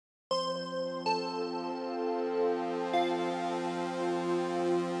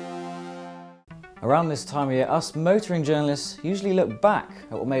Around this time of year, us motoring journalists usually look back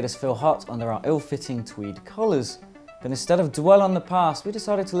at what made us feel hot under our ill-fitting tweed collars. But instead of dwell on the past, we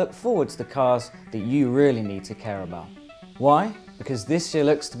decided to look forward to the cars that you really need to care about. Why? Because this year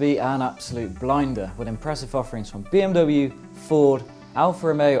looks to be an absolute blinder, with impressive offerings from BMW, Ford, Alfa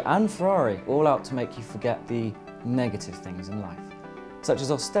Romeo and Ferrari, all out to make you forget the negative things in life, such as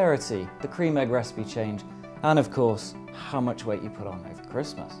austerity, the cream egg recipe change, and of course, how much weight you put on over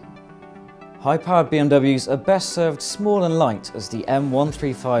Christmas. High-powered BMWs are best served small and light, as the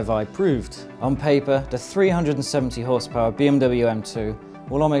M135i proved. On paper, the 370 horsepower BMW M2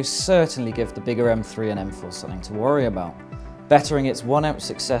 will almost certainly give the bigger M3 and M4 something to worry about. Bettering its 1-amp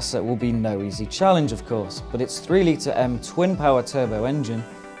successor will be no easy challenge, of course, but its 3-litre M twin-power turbo engine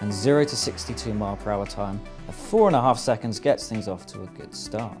and 0 to 62 mph time of 4.5 seconds gets things off to a good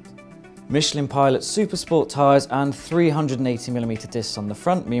start. Michelin Pilot Supersport tyres and 380mm discs on the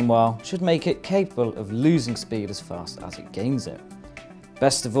front, meanwhile, should make it capable of losing speed as fast as it gains it.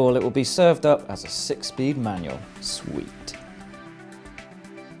 Best of all, it will be served up as a 6-speed manual. Sweet.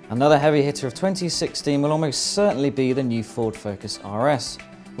 Another heavy hitter of 2016 will almost certainly be the new Ford Focus RS,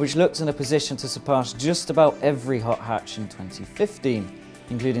 which looks in a position to surpass just about every hot hatch in 2015,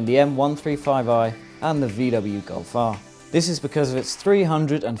 including the M135i and the VW Golf R. This is because of its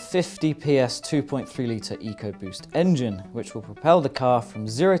 350 PS 2.3-litre EcoBoost engine, which will propel the car from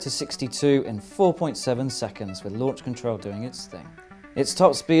 0 to 62 in 4.7 seconds, with launch control doing its thing. Its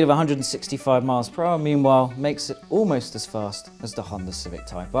top speed of 165 mph, meanwhile, makes it almost as fast as the Honda Civic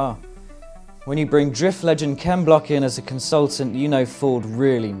Type R. When you bring drift legend Ken Block in as a consultant, you know Ford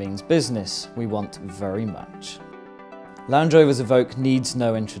really means business. We want very much. Land Rover's Evoque needs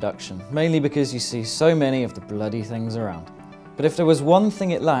no introduction, mainly because you see so many of the bloody things around. But if there was one thing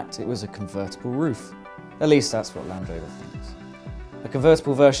it lacked, it was a convertible roof. At least that's what Land Rover thinks. A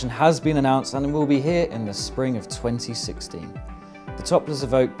convertible version has been announced and will be here in the spring of 2016. The topless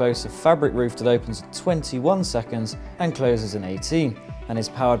Evoque boasts a fabric roof that opens in 21 seconds and closes in 18, and is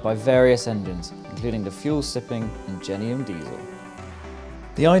powered by various engines, including the fuel-sipping Ingenium diesel.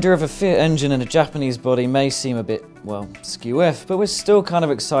 The idea of a Fiat engine and a Japanese body may seem a bit, well, skew-if, but we're still kind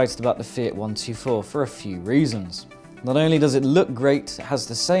of excited about the Fiat 124 for a few reasons. Not only does it look great, it has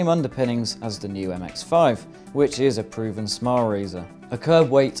the same underpinnings as the new MX-5, which is a proven smile raiser. A curb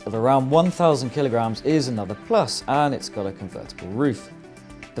weight of around 1,000 kilograms is another plus, and it's got a convertible roof.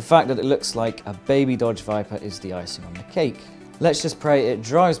 The fact that it looks like a baby Dodge Viper is the icing on the cake. Let's just pray it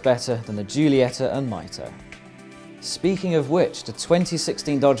drives better than the Giulietta and Mito. Speaking of which, the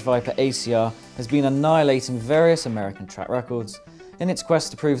 2016 Dodge Viper ACR has been annihilating various American track records in its quest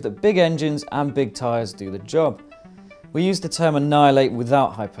to prove that big engines and big tyres do the job. We use the term annihilate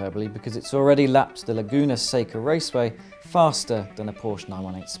without hyperbole because it's already lapped the Laguna Seca Raceway faster than a Porsche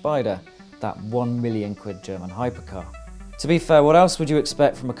 918 Spider, that £1 million German hypercar. To be fair, what else would you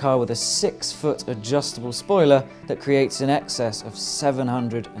expect from a car with a 6-foot adjustable spoiler that creates in excess of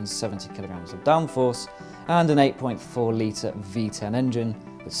 770 kilograms of downforce and an 8.4-litre V10 engine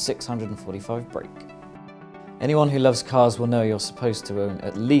with 645 brake? Anyone who loves cars will know you're supposed to own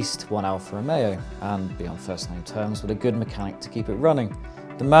at least one Alfa Romeo and be on first-name terms with a good mechanic to keep it running.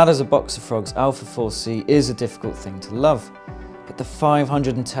 The mad as a box of frogs Alfa 4C is a difficult thing to love, but the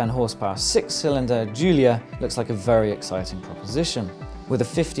 510 horsepower 6-cylinder Giulia looks like a very exciting proposition. With a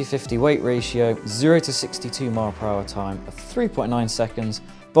 50-50 weight ratio, 0 to 62 mph time of 3.9 seconds,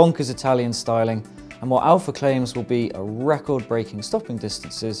 bonkers Italian styling, and what Alfa claims will be a record-breaking stopping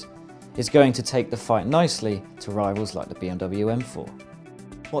distances, is going to take the fight nicely to rivals like the BMW M4.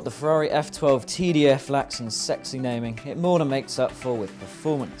 What the Ferrari F12 TDF lacks in sexy naming, it more than makes up for with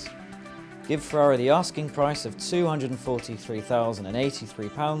performance. Give Ferrari the asking price of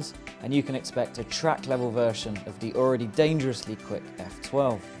 £243,083 and you can expect a track-level version of the already dangerously quick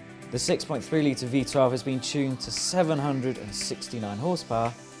F12. The 6.3-litre V12 has been tuned to 769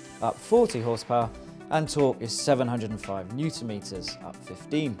 horsepower, up 40 horsepower, and torque is 705 Nm, up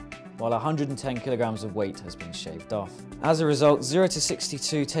 15, while 110 kilograms of weight has been shaved off. As a result, 0 to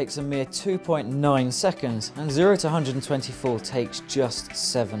 62 takes a mere 2.9 seconds, and 0 to 124 takes just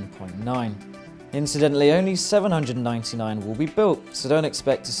 7.9. Incidentally, only 799 will be built, so don't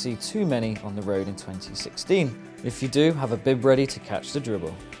expect to see too many on the road in 2016. If you do, have a bib ready to catch the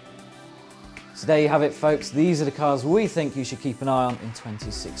dribble. So there you have it, folks. These are the cars we think you should keep an eye on in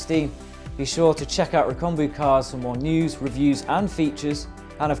 2016. Be sure to check out Recombu Cars for more news, reviews and features,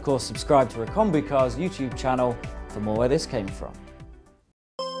 and of course subscribe to Recombu Cars YouTube channel for more where this came from.